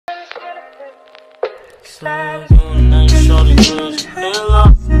Get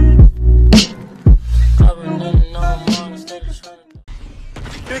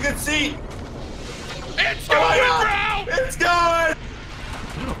a good seat. It's going, bro! It's going!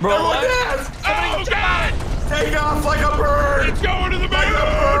 Bro, what? Oh, God! Take off like a bird! It's going to the moon! Like a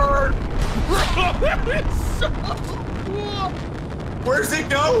bird! Bro, that is so cool! Where's it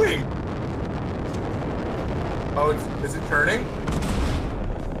going? Oh, is it turning?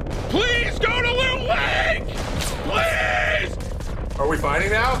 Please go to Loot Lake! Please! Are we finding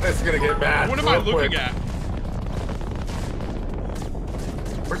now? This is gonna get bad. What am I looking at?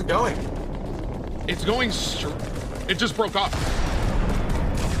 Where's it going? It's going straight. It just broke off.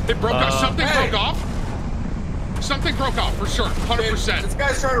 It broke off. Something broke off. Something broke off for sure. 100%. This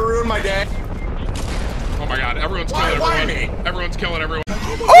guy's trying to ruin my day. Oh my God! Everyone's killing everyone. Everyone's killing everyone.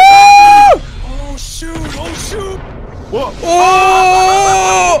 Oh! Oh shoot! Oh shoot! Whoa!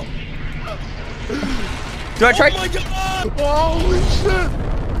 Oh! Do I try? Oh my God! Holy shit!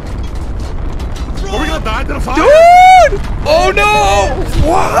 Are we gonna die to the fire? Dude! Oh no!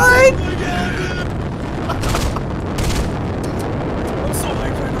 What? I'm so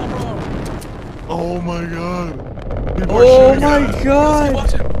hyped right now, bro. Oh my God! People are Oh shooting my at us. God!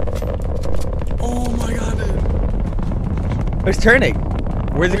 Oh my God, dude. It's turning.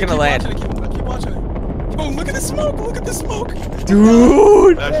 Where's it gonna land? Keep watching it. Oh, look at the smoke! Look at the smoke!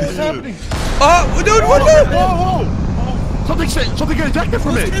 Dude! What is happening? Oh, dude, what the? Whoa! Something got ejected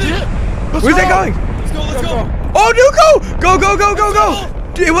from it. Let's Where's go. that going? Let's go, let's go! Oh, dude, go! Go!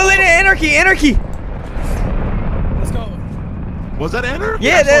 Dude, we'll let it anarchy! Let's go! Was that anarchy?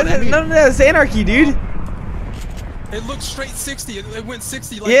 Yeah, that's anarchy, dude. It looked straight 60. It went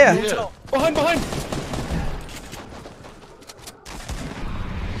 60 like Yeah. Behind!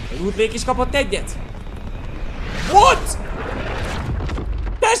 Ludwig is kapott egyet. What?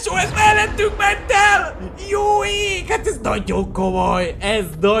 Tesó, ez mellettünk ment el! Jó ég! Hát ez nagyon komoly! Ez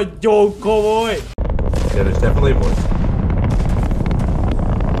nagyon komoly! Yeah, there's definitely a voice.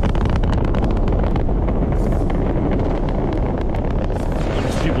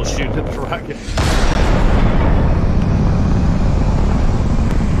 There's people shooting at the rocket.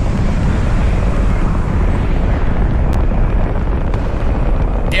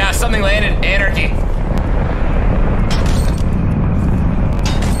 Yeah, something landed. Anarchy.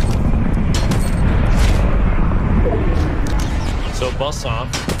 So it busts off.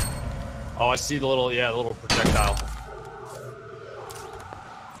 Oh, I see the little, the little projectile.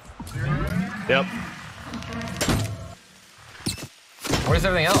 Yep. Where's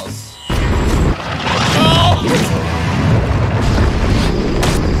everything else? Oh!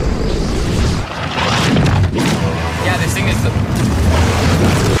 Yeah, this thing is the...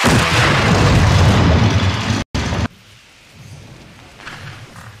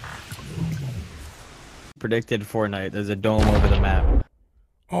 Predicted Fortnite. There's a dome over the map.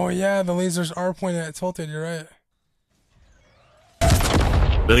 Oh yeah, the lasers are pointed at tilted. You're right.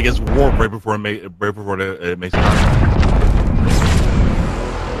 Then it gets warped right before it makes it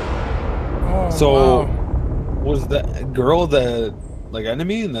Oh, So, wow. was the girl the like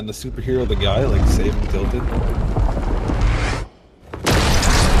enemy, and then the superhero the guy like saving tilted?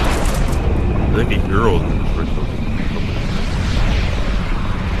 I think a hero is the first one.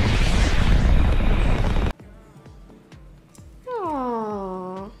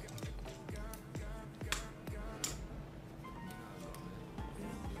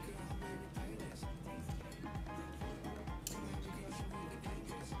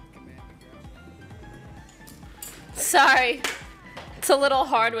 Sorry. It's a little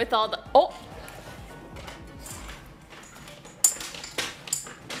hard with all the... Oh!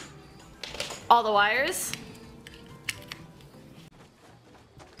 All the wires.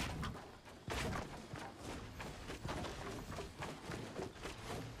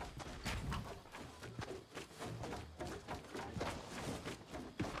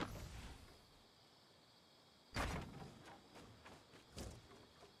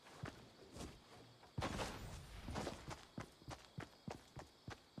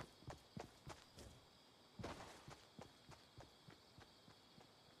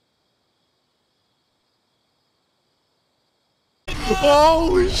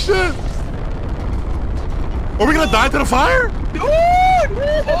 Holy shit! Are we gonna die to the fire? Dude!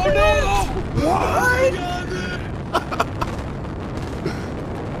 Oh no! What?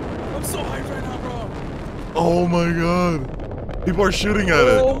 I'm so hyped right now, bro. Oh my God! People are shooting at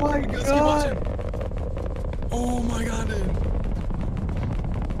it. Oh my Let's keep God! watching. Oh my God, dude.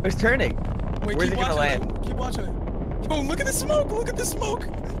 It's turning. Wait, Where's keep it gonna watching land? Keep watching it. Oh, look at the smoke! Look at the smoke!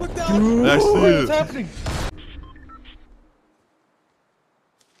 Look down! Dude, I see What's it. happening?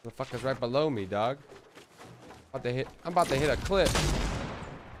 The fuck is right below me, dog? I'm about to hit a clip.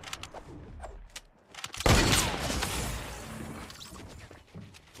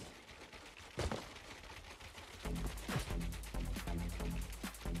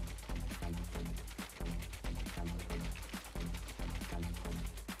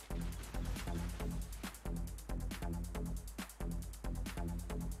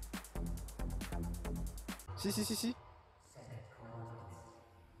 Si.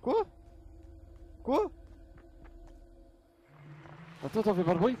 Quoi? Attends, fais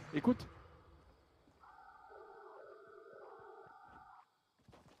pas de bruit, écoute.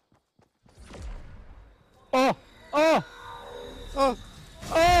 Oh!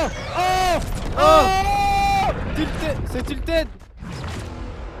 C'est tilted!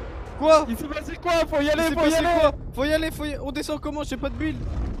 Quoi? Il s'est passé quoi? Faut y aller! On descend comment? J'ai pas de build!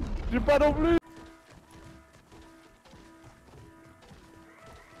 J'ai pas non plus!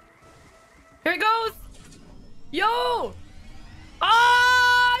 Here it goes! Yo!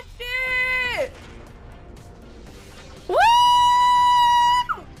 Oh shit! Woo!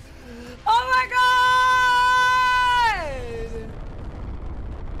 Oh my god!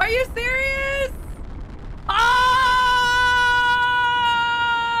 Are you serious? Ah!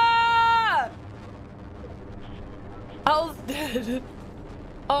 I was dead.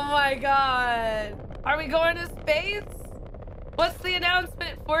 Oh my god. Are we going to space? What's the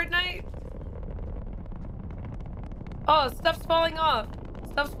announcement? Fortnite? Oh, stuff's falling off.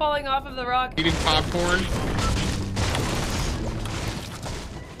 Stuff's falling off of the rock. Eating popcorn.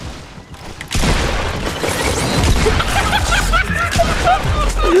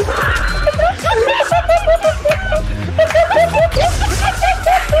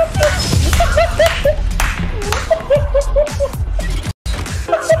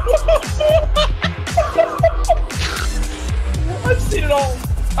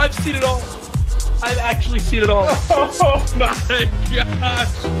 I've seen it all. I've actually seen it all. Oh my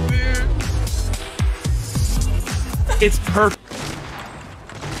gosh, dude. It's perfect.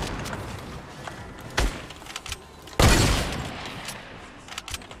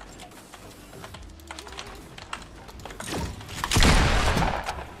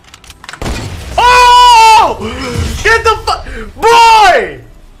 Oh! Get the fuck, boy!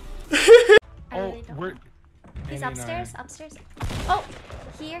 We're. He's upstairs. Oh,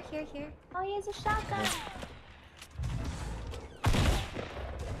 here. Oh, he has a shotgun.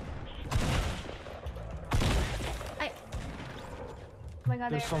 Oh my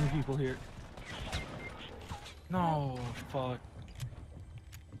god, There's some people here. No, fuck.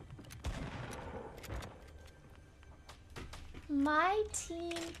 My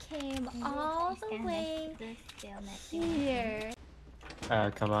team came all the way here.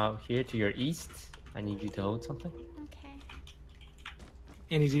 Come out here to your east. I need you to hold something. Okay.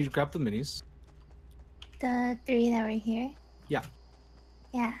 Annie, did you grab the minis? The 3 that were here? Yeah.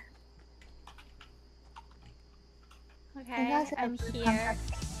 Yeah. Okay, I'm here.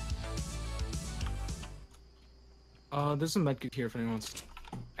 There's a medkit here if anyone wants.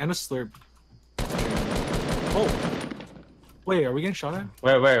 And a slurp. Oh! Wait, are we getting shot at?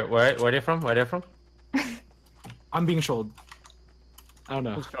 Where are they from? Where are they from? I'm being trolled. I don't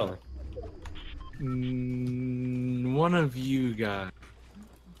know. Who's trolling? One of you guys.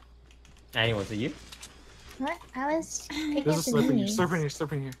 Annie, was it you? What? I was picking There's a up the slurp in here. minis.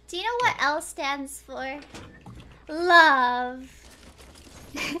 Slurp in here. Do you know what L stands for? Love.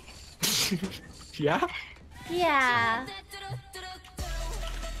 Yeah? Yeah.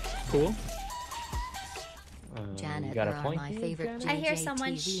 Cool. You got a point? My favorite I hear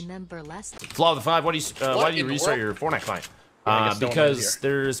someone member last Flaw of the 5, why do you restart your Fortnite client? Because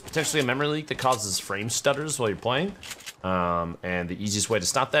there's potentially a memory leak that causes frame stutters while you're playing. And the easiest way to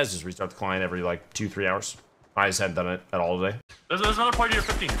stop that is just restart the client every like 2-3 hours. I just hadn't done it at all today. There's another party here,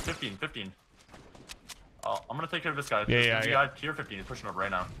 15. I'm gonna take care of this guy. Yeah. Guy here 15 is pushing up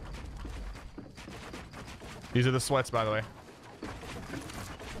right now. These are the sweats, by the way.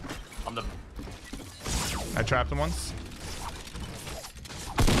 I trapped them once.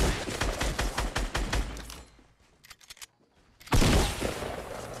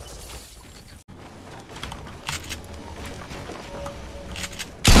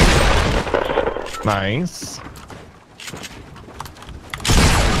 Nice.